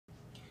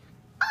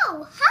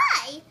Oh,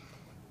 hi!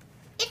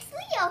 It's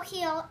Leo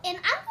here, and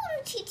I'm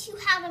going to teach you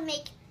how to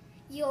make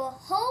your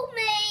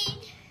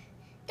homemade,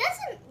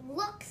 doesn't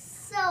look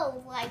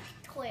so like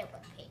toilet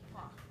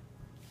paper.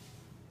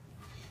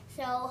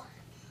 So,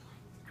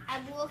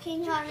 I'm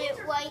working on it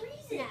right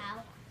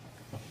now.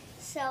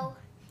 So,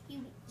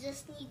 you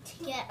just need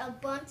to get a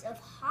bunch of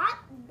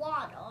hot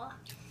water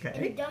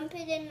and dump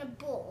it in a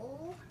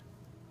bowl.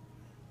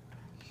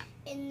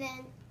 And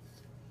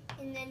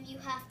then you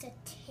have to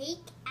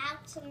take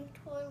out some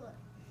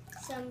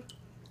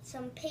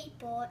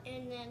paper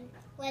and then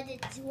let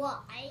it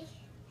dry.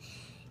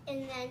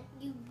 And then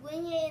you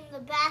bring it in the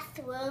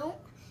bathroom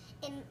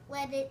and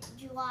let it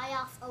dry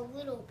off a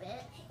little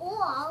bit.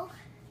 Or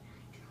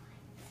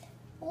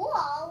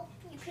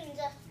you can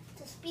just,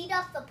 to speed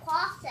up the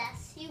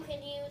process, you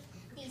can use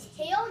these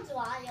hair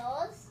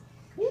dryers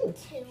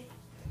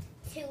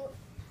to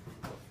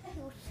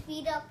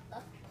speed up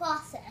the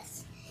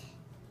process.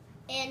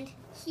 And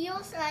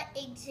here's an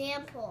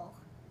example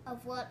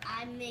of what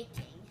I'm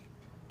making.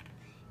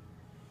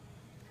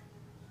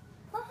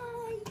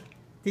 Bye.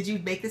 Did you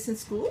make this in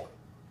school?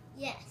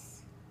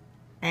 Yes.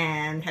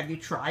 And have you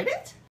tried it?